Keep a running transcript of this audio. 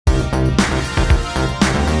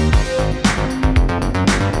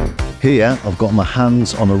Here I've got my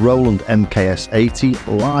hands on a Roland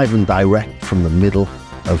MKS80 live and direct from the middle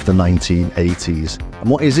of the 1980s. And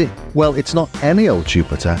what is it? Well, it's not any old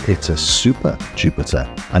Jupiter, it's a Super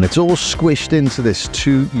Jupiter. And it's all squished into this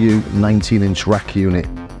 2U 19-inch rack unit.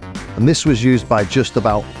 And this was used by just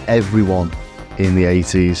about everyone in the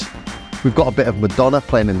 80s. We've got a bit of Madonna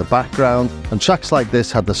playing in the background, and tracks like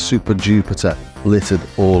this had the Super Jupiter littered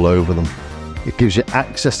all over them. It gives you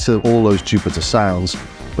access to all those Jupiter sounds,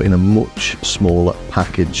 but in a much smaller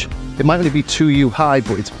package. It might only be 2U high,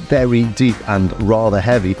 but it's very deep and rather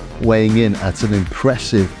heavy, weighing in at an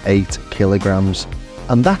impressive 8 kilograms.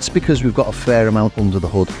 And that's because we've got a fair amount under the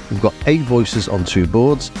hood. We've got 8 voices on 2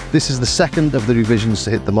 boards. This is the second of the revisions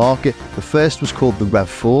to hit the market. The first was called the Rev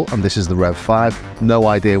 4, and this is the Rev 5. No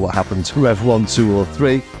idea what happened to Rev 1, 2 or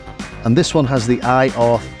 3. And this one has the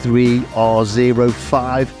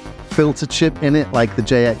IR3R05 filter chip in it, like the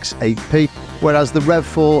JX8P, whereas the Rev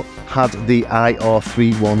 4 had the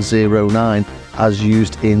IR3109 as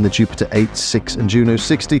used in the Jupiter 8, 6 and Juno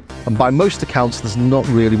 60, and by most accounts there's not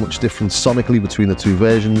really much difference sonically between the two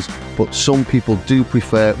versions, but some people do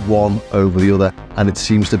prefer one over the other, and it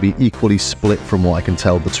seems to be equally split from what I can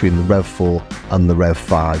tell between the Rev 4 and the Rev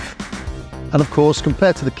 5. And of course,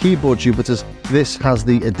 compared to the keyboard Jupiters, this has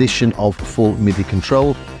the addition of full MIDI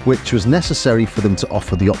control, which was necessary for them to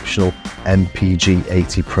offer the optional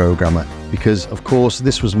MPG8 programmer. Because of course,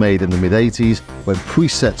 this was made in the mid-80s when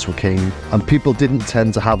presets were king, and people didn't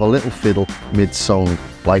tend to have a little fiddle mid-song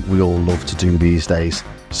like we all love to do these days.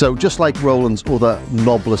 So just like Roland's other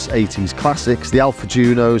knobless 80s classics, the Alpha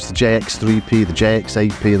Junos, the JX3P, the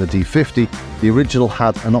JX8P and the D50, the original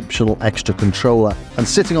had an optional extra controller. And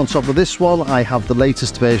sitting on top of this one, I have the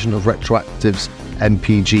latest version of Retroaktiv's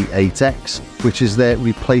MPG8x, which is their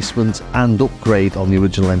replacement and upgrade on the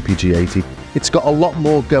original MPG80. It's got a lot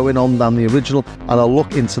more going on than the original, and I'll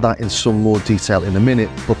look into that in some more detail in a minute,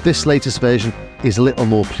 but this latest version is a little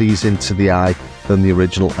more pleasing to the eye than the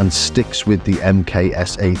original and sticks with the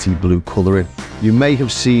MKS80 blue colouring. You may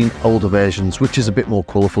have seen older versions which is a bit more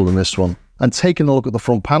colourful than this one. And taking a look at the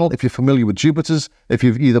front panel, if you're familiar with Jupiters, if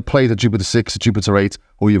you've either played a Jupiter 6, a Jupiter 8,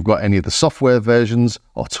 or you've got any of the software versions,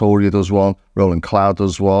 Arturia does one, Roland Cloud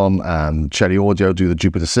does one, and Cherry Audio do the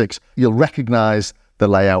Jupiter 6, you'll recognise the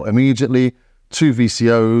layout immediately. 2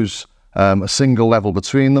 VCOs, a single level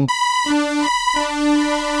between them.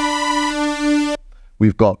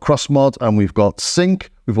 We've got cross mod and we've got sync.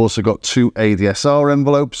 We've also got 2 ADSR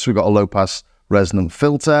envelopes. We've got a low pass resonant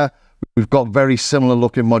filter. We've got very similar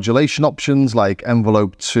looking modulation options like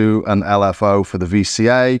envelope 2 and LFO for the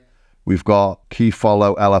VCA. We've got key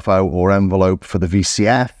follow, LFO or envelope for the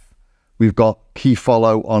VCF. We've got key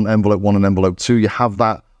follow on envelope 1 and envelope 2. You have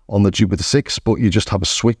that on the Jupiter 6, but you just have a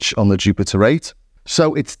switch on the Jupiter 8.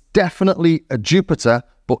 So it's definitely a Jupiter,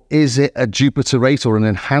 but is it a Jupiter 8 or an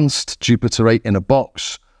enhanced Jupiter 8 in a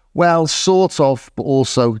box? Well, sort of, but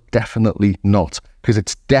also definitely not, because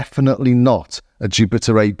it's definitely not a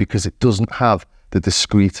Jupiter 8 because it doesn't have the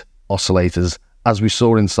discrete oscillators. As we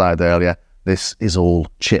saw inside earlier, this is all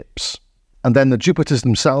chips. And then the Jupiters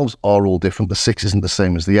themselves are all different. The 6 isn't the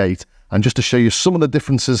same as the 8. And just to show you some of the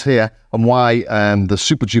differences here and why the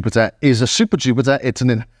Super Jupiter is a Super Jupiter, it's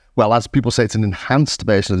well, as people say, it's an enhanced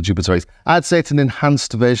version of the Jupiter 8. I'd say it's an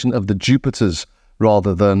enhanced version of the Jupiters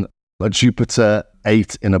rather than a Jupiter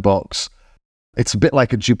 8 in a box. It's a bit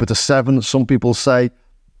like a Jupiter 7, some people say,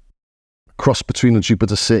 cross between a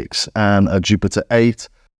Jupiter 6 and a Jupiter 8.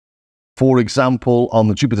 For example, on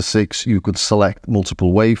the Jupiter 6, you could select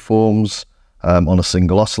multiple waveforms on a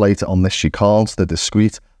single oscillator. On this, you can't, they're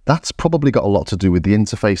discrete. That's probably got a lot to do with the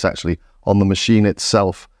interface, actually. On the machine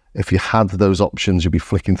itself, if you had those options, you'd be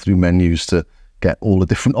flicking through menus to get all the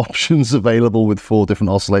different options available with 4 different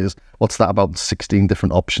oscillators. What's that, about 16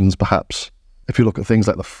 different options, perhaps? If you look at things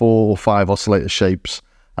like the 4 or 5 oscillator shapes,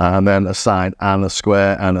 and then a sine and a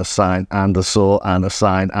square and a sine and a saw and a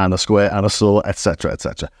sine and a square and a saw, etc.,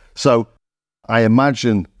 etc. So I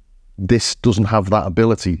imagine this doesn't have that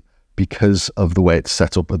ability because of the way it's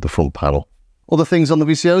set up at the front panel. Other things on the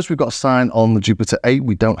VCOs, we've got a sine on the Jupiter 8.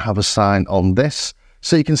 We don't have a sine on this.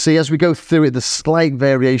 So you can see as we go through it, there's slight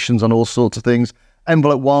variations on all sorts of things.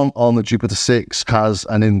 Envelope 1 on the Jupiter 6 has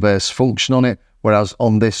an inverse function on it, whereas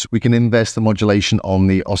on this, we can inverse the modulation on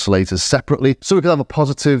the oscillators separately. So we could have a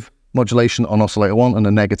positive modulation on oscillator 1 and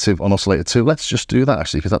a negative on oscillator 2. Let's just do that,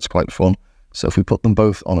 actually, because that's quite fun. So if we put them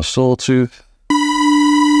both on a sawtooth,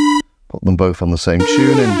 put them both on the same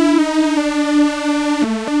tuning,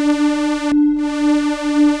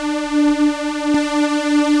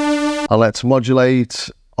 let's modulate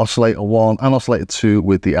oscillator 1 and oscillator 2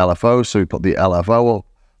 with the LFO. So we put the LFO up,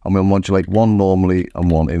 and we'll modulate one normally and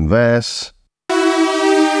one inverse.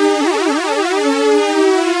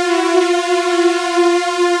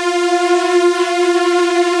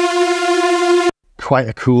 Quite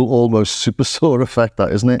a cool, almost super saw effect,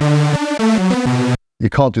 that, isn't it? You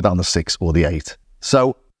can't do that on the 6 or the 8.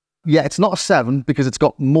 So, yeah, it's not a 7 because it's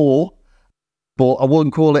got more, but I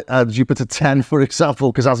wouldn't call it a Jupiter 10, for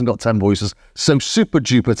example, because it hasn't got 10 voices. So Super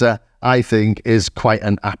Jupiter, I think, is quite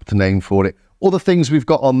an apt name for it. Other things we've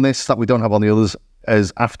got on this that we don't have on the others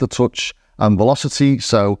is Aftertouch and Velocity.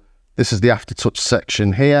 So this is the Aftertouch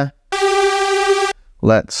section here.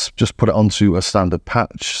 Let's just put it onto a standard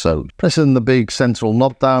patch. So pressing the big central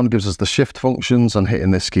knob down gives us the shift functions, and hitting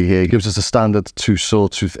this key here gives us a standard 2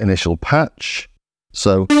 sawtooth initial patch.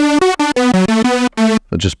 So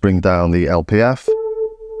I'll just bring down the LPF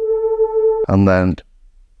and then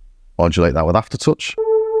modulate that with Aftertouch.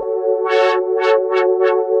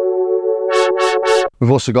 We've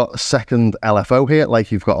also got a second LFO here,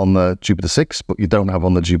 like you've got on the Jupiter 6, but you don't have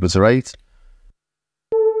on the Jupiter 8.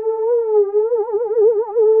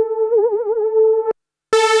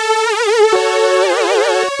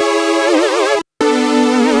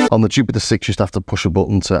 On the Jupiter 6, you just have to push a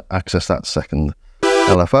button to access that second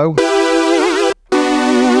LFO.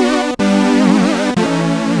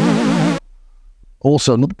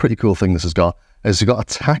 Also, another pretty cool thing this has got is you've got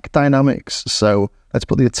attack dynamics. So let's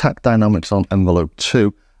put the attack dynamics on envelope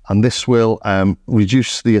 2, and this will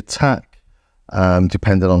reduce the attack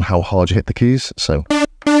depending on how hard you hit the keys. So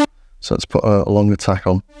let's put a long attack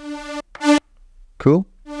on. Cool.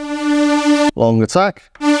 Long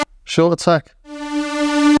attack, short attack.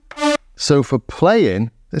 So for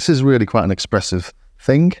playing, this is really quite an expressive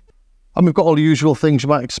thing. And we've got all the usual things you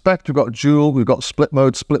might expect. We've got dual, we've got split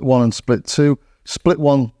mode, split 1 and split 2. Split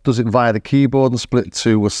 1 does it via the keyboard, and split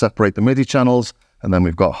 2 will separate the MIDI channels. And then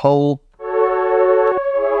we've got whole.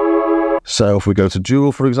 So if we go to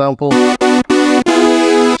dual, for example,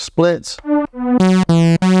 split.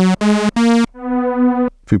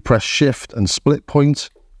 If we press shift and split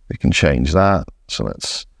point, we can change that. So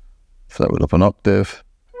let's throw it up an octave.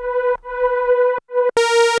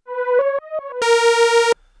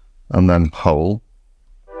 And then whole.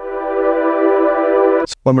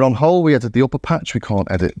 So when we're on whole, we edit the upper patch. We can't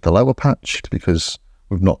edit the lower patch because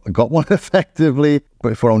we've not got one effectively.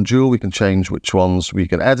 But if we're on dual, we can change which ones we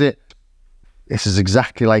can edit. This is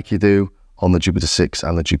exactly like you do on the Jupiter 6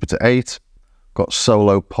 and the Jupiter 8. Got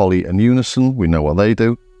solo, poly, and unison. We know what they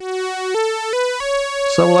do.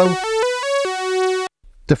 Solo.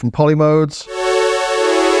 Different poly modes.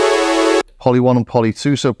 Poly 1 and poly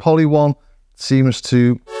 2. So poly 1 seems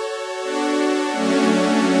to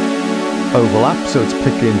overlap, so it's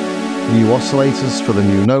picking new oscillators for the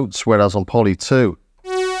new notes, whereas on poly 2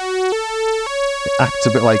 it acts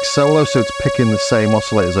a bit like solo, so it's picking the same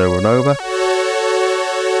oscillators over and over.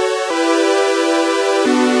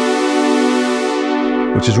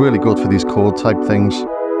 Which is really good for these chord type things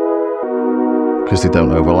because they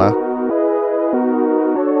don't overlap.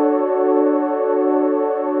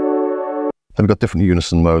 Then we've got different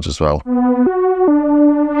unison modes as well.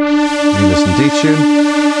 Unison detune.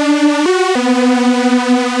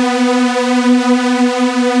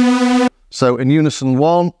 So in unison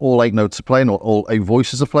 1, all 8 notes are playing, or all 8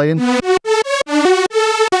 voices are playing.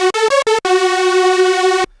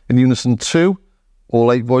 In unison 2,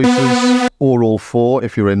 all 8 voices, or all 4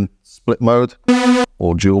 if you're in split mode,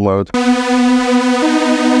 or dual mode.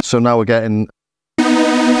 So now we're getting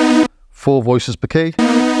 4 voices per key,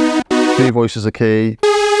 3 voices a key.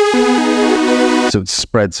 So it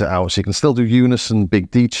spreads it out, so you can still do unison, big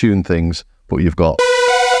detune things, but you've got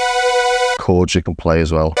chords you can play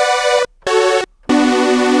as well.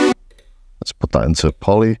 Let's put that into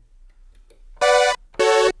poly.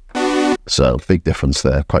 So big difference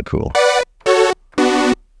there, quite cool.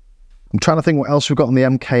 I'm trying to think what else we've got on the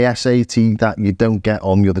MKS80 that you don't get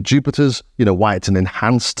on the other Jupiters. You know, why it's an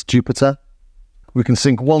enhanced Jupiter. We can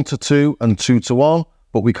sync 1 to 2 and 2 to 1.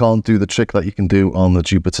 But we can't do the trick that you can do on the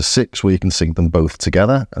Jupiter 6 where you can sync them both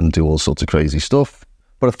together and do all sorts of crazy stuff.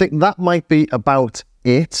 But I think that might be about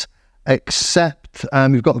it, except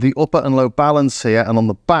we've got the upper and low balance here, and on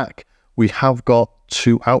the back we have got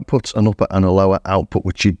 2 outputs, an upper and a lower output,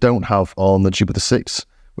 which you don't have on the Jupiter 6,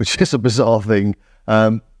 which is a bizarre thing.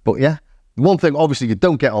 But yeah, one thing obviously you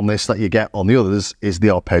don't get on this that you get on the others is the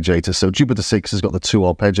arpeggiator. So Jupiter 6 has got the 2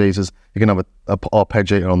 arpeggiators. You can have a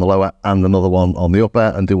arpeggiator on the lower and another one on the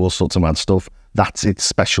upper and do all sorts of mad stuff. That's its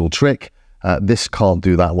special trick. This can't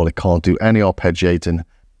do that. Well, it can't do any arpeggiating,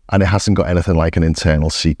 and it hasn't got anything like an internal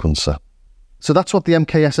sequencer. So that's what the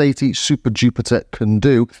MKS80 Super Jupiter can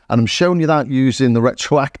do. And I'm showing you that using the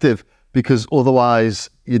Retroaktiv because otherwise,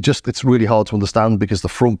 it's really hard to understand because the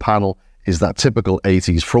front panel is that typical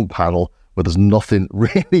 80s front panel where there's nothing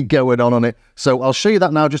really going on it. So I'll show you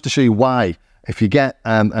that now just to show you why. If you get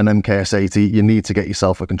an MKS80, you need to get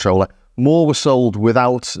yourself a controller. More were sold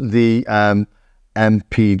without the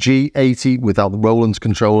MPG8, without the Roland's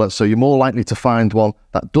controller, so you're more likely to find one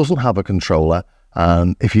that doesn't have a controller,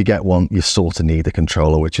 and if you get one, you sort of need a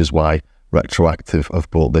controller, which is why Retroaktiv have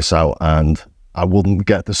brought this out, and I wouldn't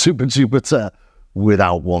get the Super Jupiter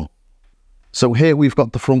without one. So here we've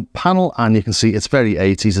got the front panel, and you can see it's very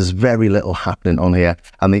 80s. There's very little happening on here,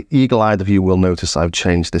 and the eagle-eyed of you will notice I've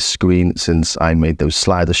changed this screen since I made those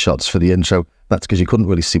slider shots for the intro. That's because you couldn't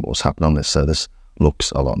really see what was happening on this, so this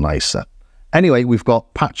looks a lot nicer. Anyway, we've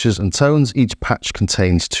got patches and tones. Each patch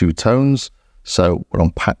contains 2 tones. So we're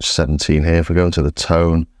on patch 17 here. If we go into the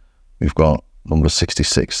tone, we've got number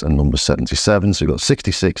 66 and number 77. So we've got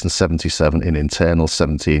 66 and 77 in internal,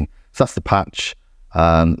 17. So that's the patch.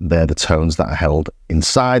 And they're the tones that are held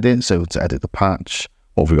inside it. So to edit the patch,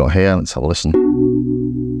 what have we got here? Let's have a listen.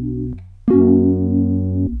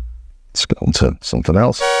 Let's go on to something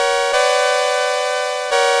else.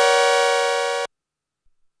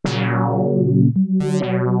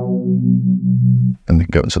 And we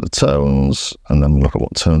can go into the tones and then look at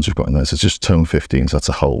what tones we've got in there. So it's just tone 15, so that's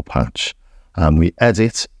a whole patch. And we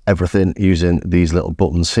edit everything using these little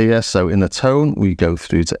buttons here. So in the tone, we go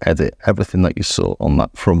through to edit everything that you saw on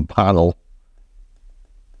that front panel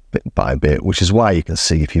bit by bit, which is why you can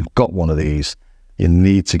see if you've got one of these, you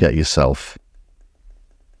need to get yourself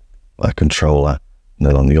a controller. And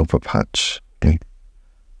then on the upper patch, or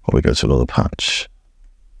we go to another patch.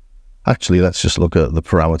 Actually, let's just look at the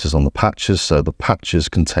parameters on the patches. So the patches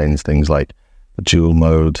contains things like the dual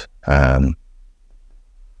mode,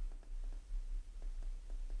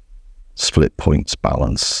 split points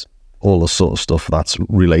balance, all the sort of stuff that's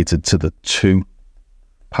related to the 2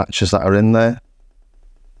 patches that are in there.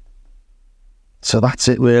 So that's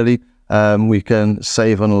it really. We can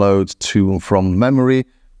save and load to and from memory.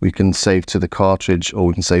 We can save to the cartridge, or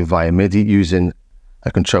we can save via MIDI using a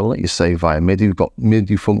controller. You save via MIDI. We've got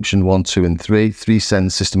MIDI function 1, 2, and 3. 3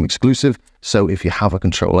 sends system exclusive. So if you have a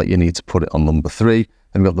controller, you need to put it on number 3.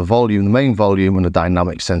 Then we've got the volume, the main volume, and the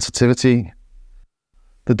dynamic sensitivity.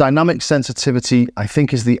 The dynamic sensitivity, I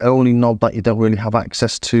think, is the only knob that you don't really have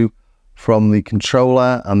access to from the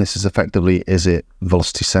controller. And this is effectively, is it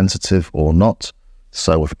velocity sensitive or not?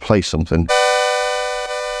 So if we play something,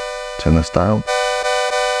 turn this down.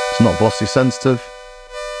 It's not velocity sensitive.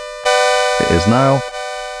 It is now.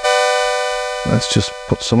 Let's just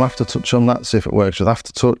put some aftertouch on that, see if it works with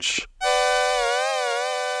aftertouch.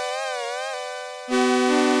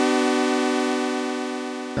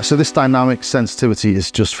 So this dynamic sensitivity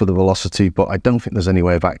is just for the velocity, but I don't think there's any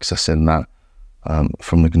way of accessing that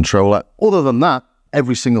from the controller. Other than that,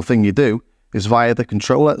 every single thing you do is via the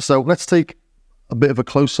controller. So let's take a bit of a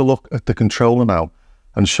closer look at the controller now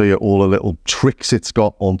and show you all the little tricks it's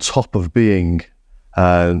got on top of being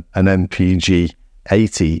an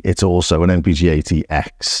MPG80. It's also an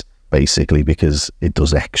MPG8x, basically, because it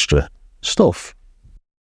does extra stuff.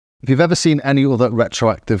 If you've ever seen any other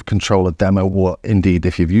Retroaktiv controller demo, or indeed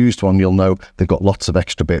if you've used one, you'll know they've got lots of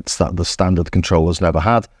extra bits that the standard controllers never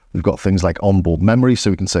had. We've got things like onboard memory,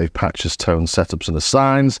 so we can save patches, tones, setups, and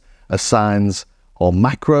assigns or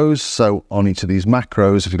macros. So on each of these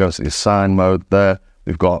macros, if you go to the assign mode there,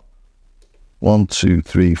 we've got 1, 2,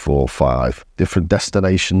 3, 4, 5 different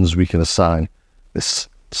destinations we can assign this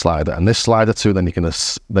slider and this slider to. Then you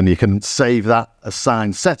can save that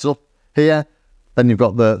assign setup here. Then you've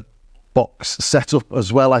got the box setup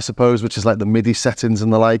as well, I suppose, which is like the MIDI settings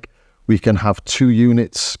and the like. We can have 2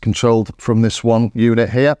 units controlled from this one unit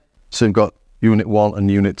here. So we've got unit 1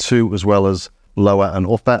 and unit 2, as well as lower and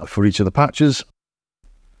upper for each of the patches.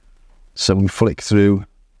 So we flick through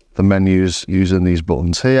the menus using these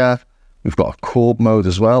buttons here. We've got a chord mode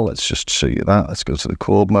as well. Let's just show you that. Let's go to the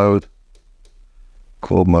chord mode.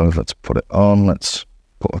 Chord mode, let's put it on. Let's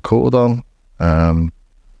put a chord on.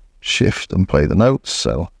 Shift and play the notes.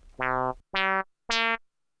 So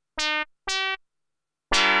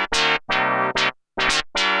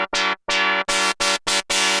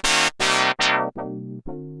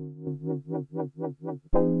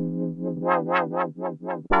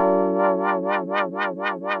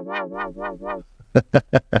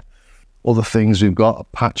other things we've got, a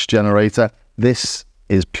patch generator. This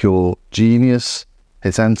is pure genius.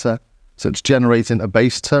 Hit enter. So it's generating a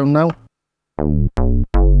bass tone now.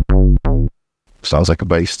 Sounds like a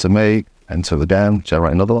bass to me. Enter again,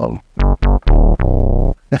 generate another one.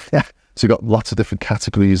 So we've got lots of different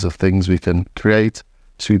categories of things we can create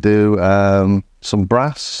to do some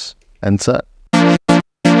brass. Enter.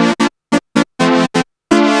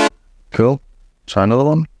 Cool. Try another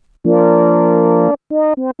one.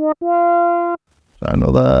 Try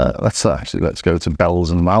another. Let's go to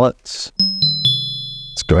bells and mallets.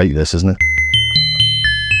 It's great, this, isn't it?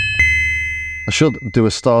 I should do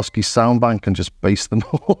a Starsky sound bank and just base them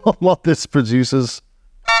on what this produces.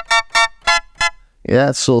 Yeah,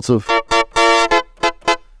 it's sort of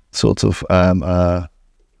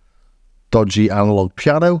dodgy analog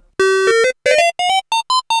piano.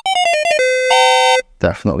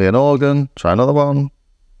 Definitely an organ. Try another one.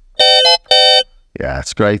 Yeah,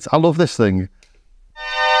 it's great. I love this thing.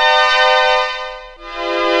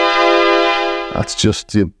 That's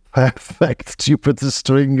just your perfect Jupiter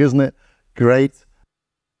string, isn't it? Great.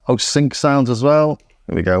 Oh, sync sounds as well.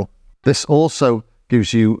 Here we go. This also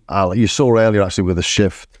gives you, you saw earlier actually with the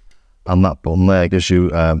shift, and that button there gives you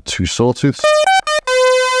 2 sawtooths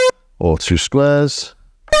or 2 squares.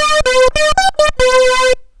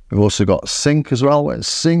 We've also got sync as well. Where's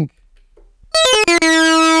sync?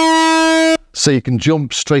 So you can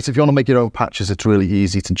jump straight. If you want to make your own patches, it's really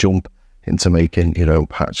easy to jump into making your own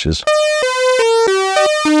patches.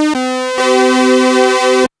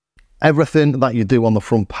 Everything that you do on the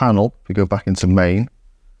front panel, if we go back into main,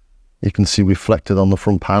 you can see reflected on the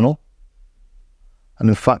front panel. And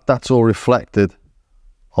in fact, that's all reflected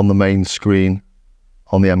on the main screen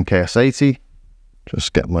on the MKS80.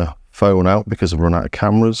 Just get my phone out because I've run out of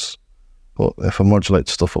cameras. But if I modulate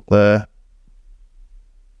stuff up there,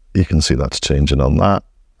 you can see that's changing on that.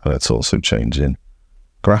 And it's also changing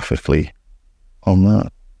graphically on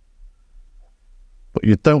that. But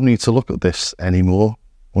you don't need to look at this anymore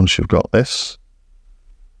once you've got this.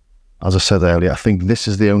 As I said earlier, I think this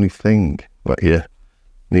is the only thing that you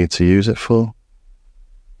need to use it for.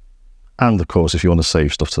 And of course, if you want to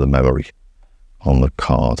save stuff to the memory on the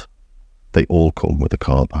card, they all come with the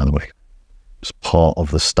card, by the way. It's part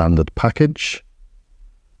of the standard package.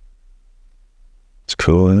 It's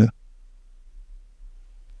cool, isn't it?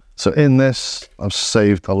 So in this, I've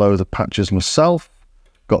saved a load of patches myself.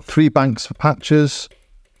 Got 3 banks for patches.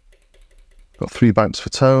 Got 3 banks for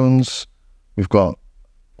tones. We've got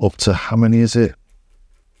up to, how many is it?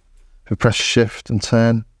 If we press shift and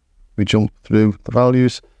turn, we jump through the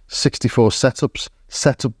values. 64 setups.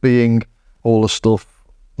 Setup being all the stuff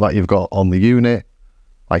that you've got on the unit,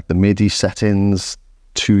 like the MIDI settings,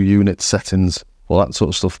 2 unit settings, all that sort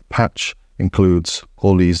of stuff. Patch includes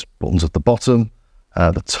all these buttons at the bottom.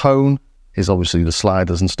 The tone is obviously the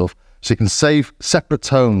sliders and stuff. So you can save separate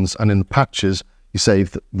tones, and in the patches, you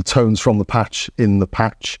save the tones from the patch in the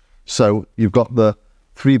patch. So you've got the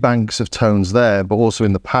 3 banks of tones there, but also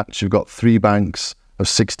in the patch, you've got 3 banks of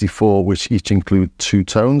 64, which each include 2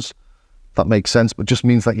 tones. That makes sense, but just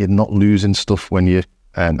means that you're not losing stuff when you're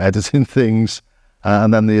editing things.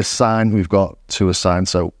 And then the assign, we've got 2 assigned.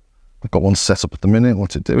 So I've got one set up at the minute.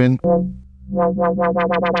 What's it doing? So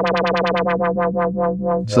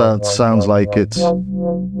that sounds like it's the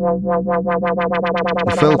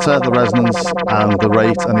filter, the resonance, and the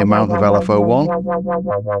rate and the amount of LFO1.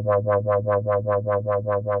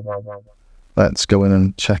 Let's go in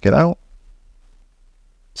and check it out.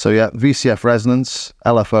 So yeah, VCF resonance,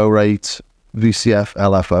 LFO rate, VCF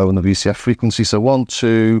LFO, and the VCF frequency. So 1,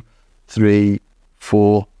 2, 3,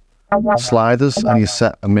 4 sliders, and you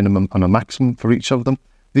set a minimum and a maximum for each of them.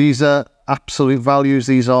 These are absolute values.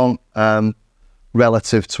 These aren't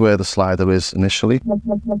relative to where the slider is initially.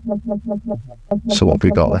 So what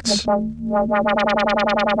we got?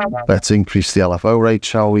 Let's increase the LFO rate,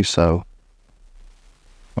 shall we? So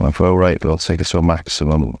LFO rate, we'll take this to a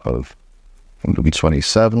maximum of, it'll be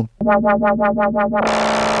 27.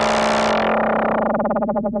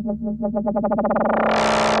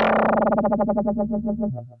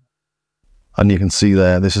 And you can see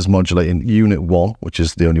there, this is modulating unit 1, which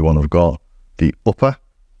is the only one I've got, the upper,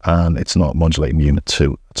 and it's not modulating unit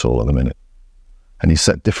 2 at all at the minute. And you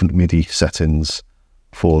set different MIDI settings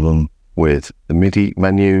for them with the MIDI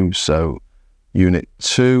menu. So unit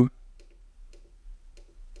 2,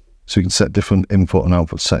 so you can set different input and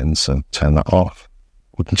output settings, so turn that off.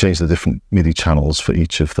 We can change the different MIDI channels for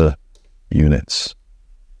each of the units.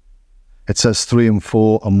 It says 3 and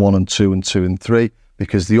 4 and 1 and 2 and 2 and 3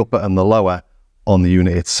 because the upper and the lower on the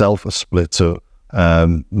unit itself are split to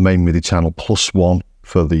main MIDI channel +1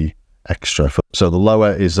 for the extra. So the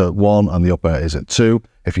lower is at 1 and the upper is at 2.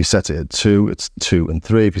 If you set it at 2, it's 2 and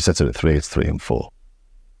 3. If you set it at 3, it's 3 and 4.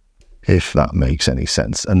 If that makes any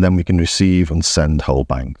sense. And then we can receive and send whole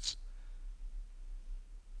banks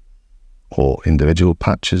or individual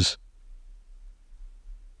patches.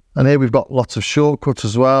 And here we've got lots of shortcuts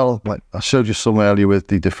as well. Like I showed you some earlier with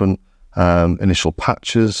the different initial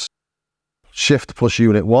patches. Shift plus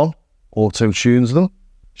unit 1 auto tunes them.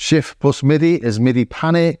 Shift plus MIDI is MIDI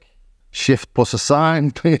panic. Shift plus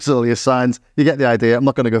assign, it's all your signs. You get the idea. I'm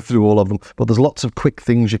not going to go through all of them, but there's lots of quick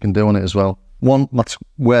things you can do on it as well. One that's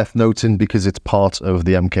worth noting, because it's part of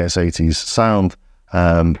the MKS80's sound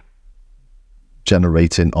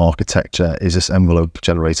generating architecture, is this envelope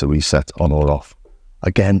generator reset on or off.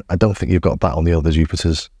 Again, I don't think you've got that on the other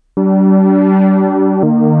Jupiters.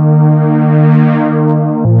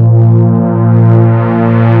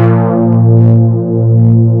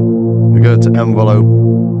 We go to envelope,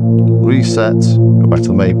 reset, go back to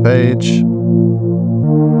the main page.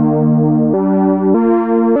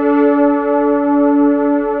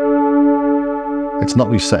 It's not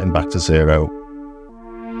resetting back to 0.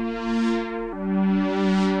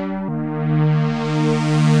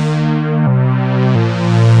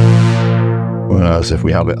 Whereas if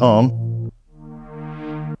we have it on,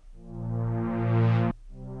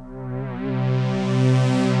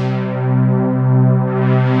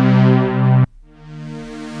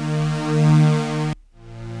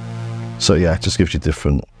 so yeah, it just gives you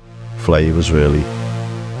different flavors really.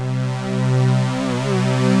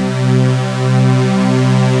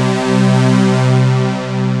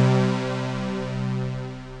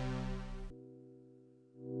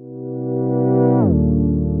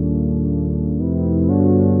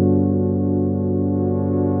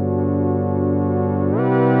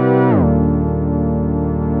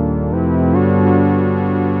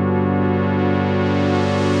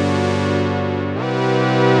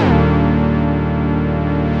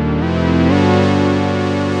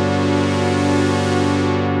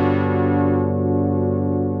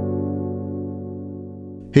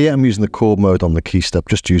 Here I'm using the chord mode on the key step,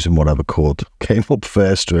 just using whatever chord came up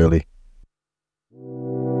first really.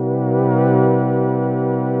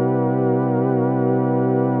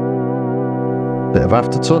 Bit of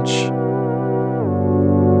aftertouch.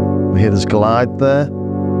 We hear there's glide there.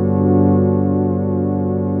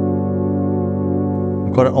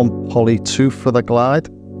 I've got it on poly 2 for the glide,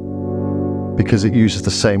 because it uses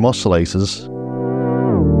the same oscillators.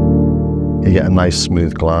 You get a nice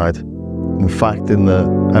smooth glide. In fact, in the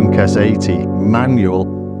MKS80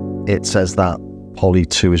 manual, it says that poly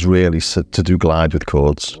 2 is really to do glide with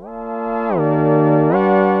chords.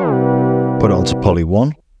 Put it onto poly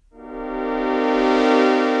 1.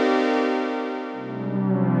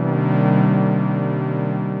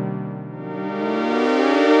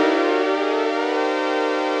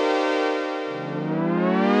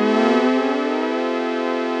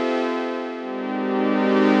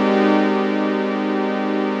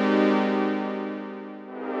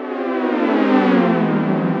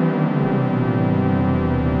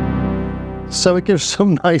 So it gives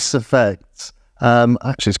some nice effects.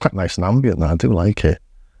 Actually, it's quite nice and ambient now. I do like it.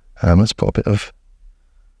 Let's put a bit of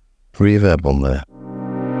reverb on there.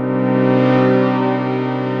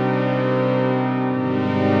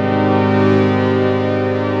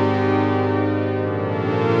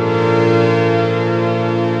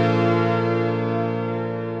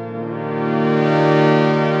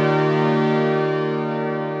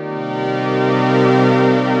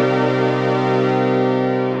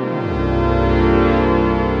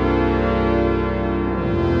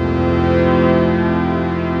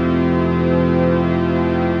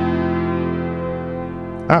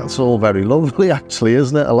 That's all very lovely, actually,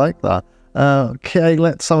 isn't it? I like that. Okay,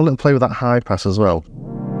 let's have a little play with that high pass as well.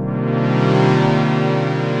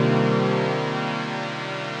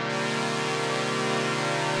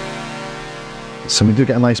 So we do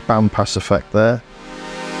get a nice band pass effect there.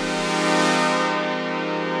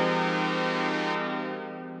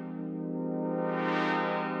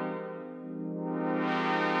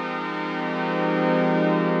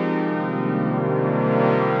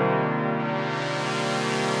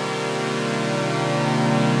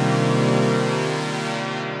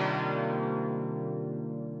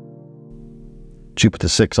 Jupiter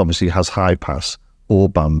 6 obviously has high pass, or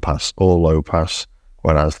band pass, or low pass,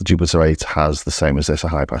 whereas the Jupiter 8 has the same as this, a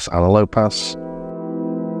high pass and a low pass.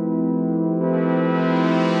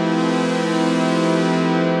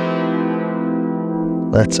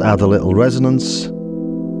 Let's add a little resonance.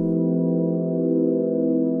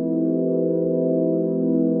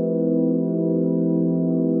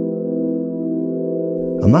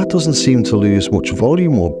 And that doesn't seem to lose much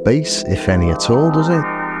volume or bass, if any at all, does it?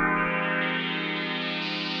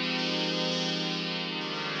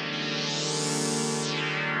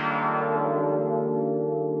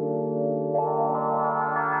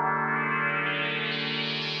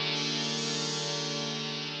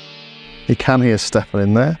 You can hear Stefan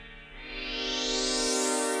in there.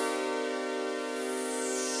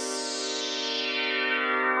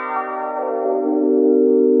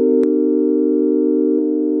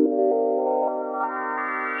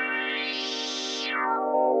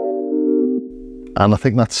 And I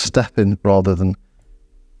think that's stepping rather than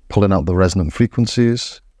pulling out the resonant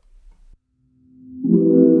frequencies.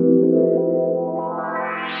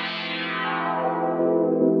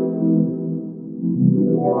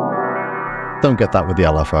 Don't get that with the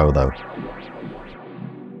LFO though.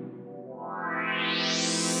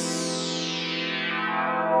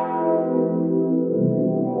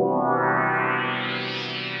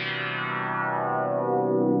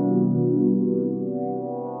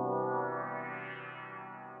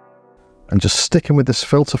 And just sticking with this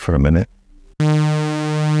filter for a minute.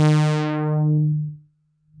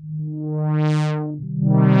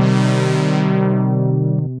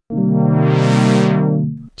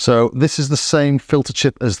 So this is the same filter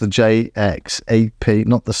chip as the JX8P,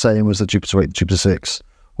 not the same as the Jupiter 8, Jupiter 6,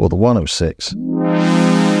 or the 106.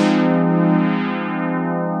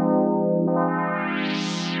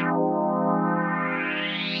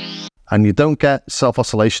 And you don't get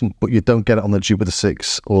self-oscillation, but you don't get it on the Jupiter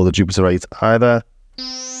 6 or the Jupiter 8 either.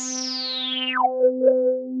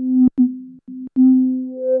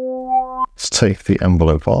 Let's take the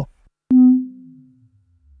envelope off.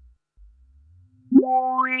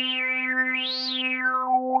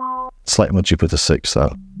 It's like my Jupiter 6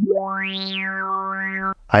 though.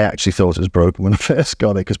 I actually thought it was broken when I first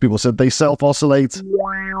got it, because people said they self-oscillate.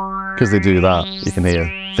 Because they do that, you can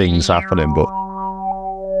hear things happening, but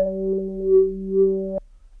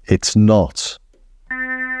it's not.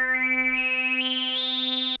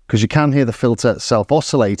 Because you can hear the filter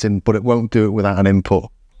self-oscillating, but it won't do it without an input.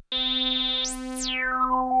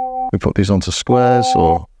 We put these onto squares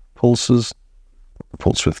or pulses.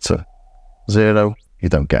 Pulse width to 0, you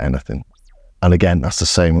don't get anything. And again, that's the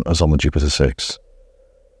same as on the Jupiter 6.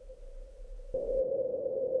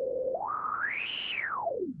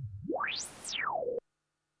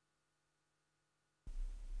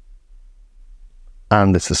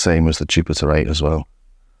 And it's the same as the Jupiter 8 as well.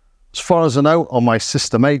 As far as I know, on my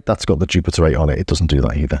System 8, that's got the Jupiter 8 on it. It doesn't do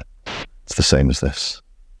that either. It's the same as this.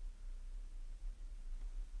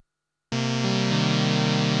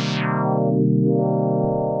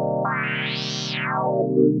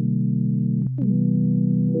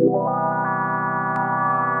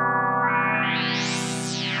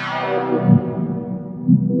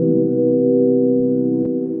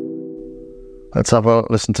 Let's have a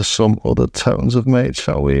listen to some other tones I've made,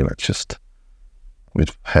 shall we?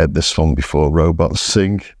 We've heard this one before, Robot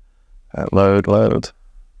Sing. Load.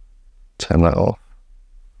 Turn that off.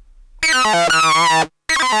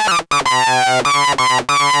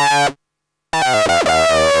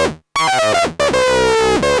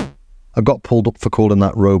 I got pulled up for calling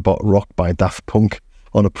that Robot Rock by Daft Punk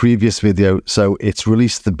on a previous video, so it's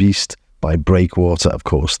Release the Beast by Breakwater, of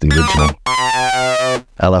course, the original.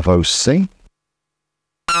 LFO-C.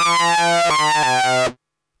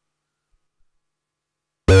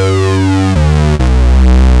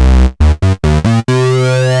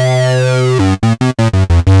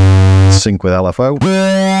 Sync with LFO.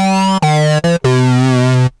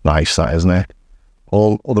 Nice, that, isn't it?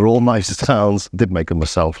 They're all nice sounds. I did make them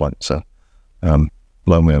myself, like so.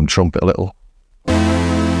 Blow my own trumpet a little.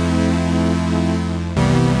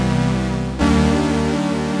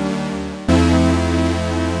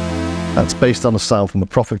 That's based on a sound from the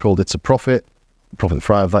Prophet called It's a Prophet. Prophet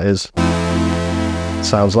 5, that is.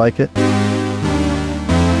 Sounds like it.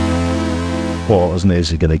 Or as near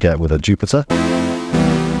as you're going to get with a Jupiter.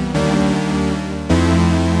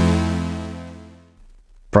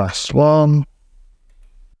 Brass 1.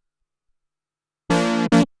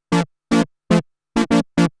 I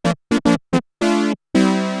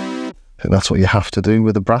think that's what you have to do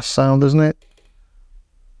with a brass sound, isn't it?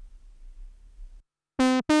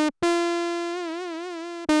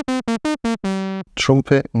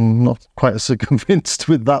 Trumpet, I'm not quite so convinced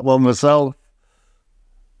with that one myself.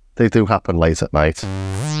 They do happen late at night.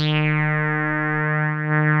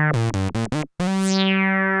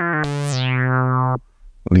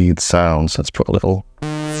 Lead sounds, let's put a little.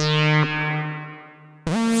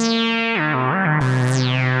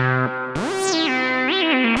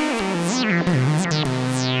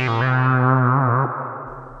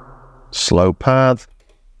 Slow pad.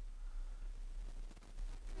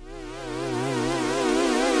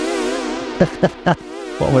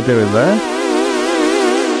 What am I doing there?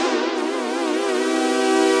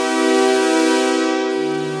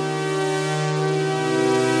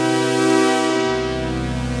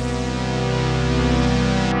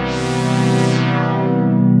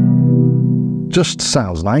 Just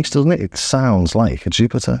sounds nice, doesn't it? It sounds like a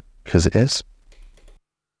Jupiter, because it is.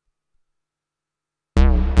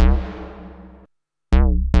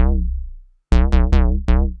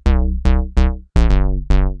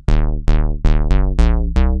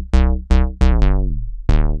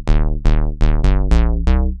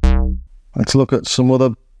 Let's look at some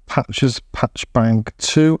other patches. Patch Bank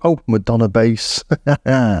 2. Oh, Madonna bass.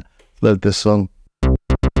 Load this one.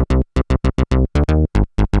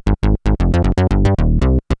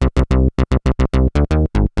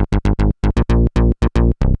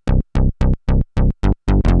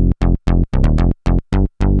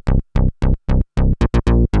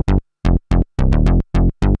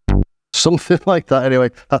 Something like that anyway.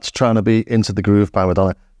 That's Trying to Be Into the Groove by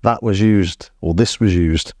Madonna. That was used, or this was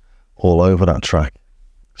used, all over that track.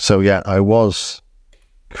 So yeah, I was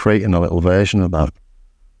creating a little version of that.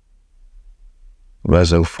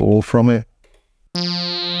 Reso 4 from it.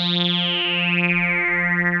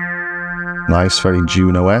 Nice, very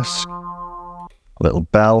Juno-esque. A little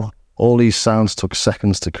bell. All these sounds took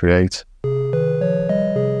seconds to create.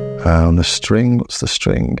 And the string, what's the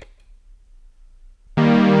string?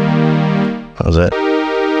 That was it.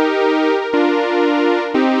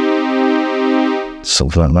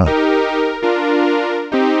 Something like that.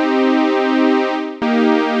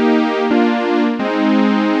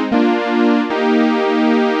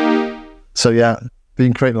 So yeah,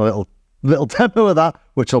 been creating a little demo of that,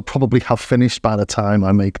 which I'll probably have finished by the time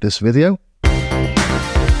I make this video.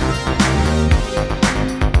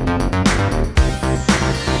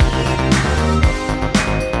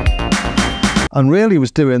 And really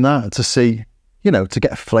was doing that to see, you know, to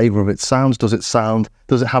get a flavour of its sounds. Does it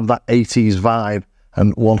have that 80s vibe?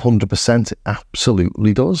 And 100% it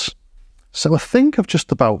absolutely does. So I think I've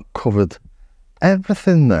just about covered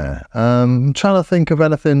everything there. I'm trying to think of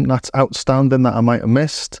anything that's outstanding that I might have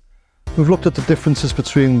missed. We've looked at the differences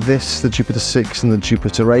between this, the Jupiter 6 and the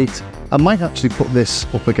Jupiter 8. I might actually put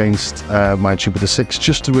this up against my Jupiter 6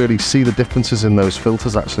 just to really see the differences in those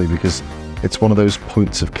filters actually, because it's one of those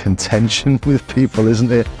points of contention with people,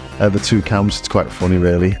 isn't it? The two cams, it's quite funny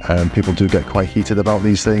really. People do get quite heated about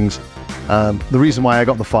these things. The reason why I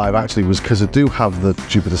got the 5 actually was because I do have the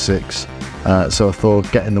Jupiter 6. So I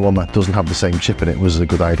thought getting the one that doesn't have the same chip in it was a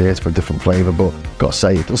good idea. It's for a different flavour, but gotta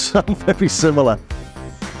say it does sound very similar.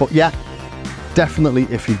 But yeah, definitely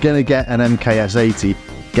if you're gonna get an MKS80,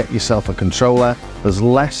 get yourself a controller. There's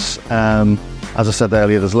less, as I said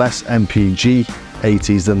earlier, there's less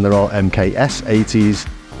MPG8s than there are MKS80s,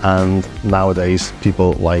 and nowadays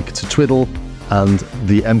people like to twiddle, and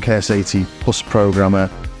the MKS80 Plus programmer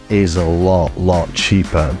is a lot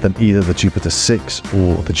cheaper than either the Jupiter 6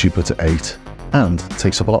 or the Jupiter 8, and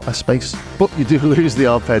takes up a lot less space, but you do lose the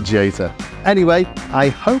arpeggiator. Anyway, I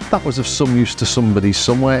hope that was of some use to somebody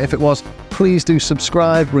somewhere. If it was, please do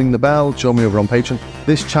subscribe, ring the bell, join me over on Patreon.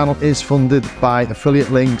 This channel is funded by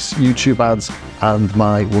affiliate links, YouTube ads, and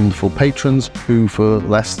my wonderful patrons, who for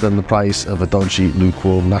less than the price of a dodgy,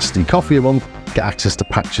 lukewarm, nasty coffee a month, get access to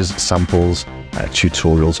patches, samples,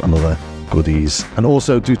 tutorials, and other goodies. And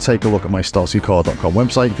also do take a look at my startsucar.com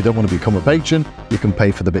website. If you don't want to become a patron, you can pay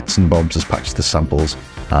for the bits and bobs as patches, the samples,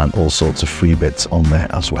 and all sorts of free bits on there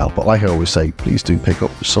as well. But like I always say, please do pick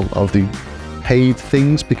up some of the paid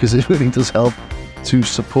things, because it really does help to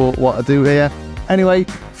support what I do here. Anyway,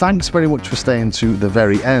 thanks very much for staying to the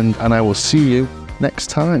very end, and I will see you next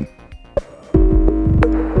time.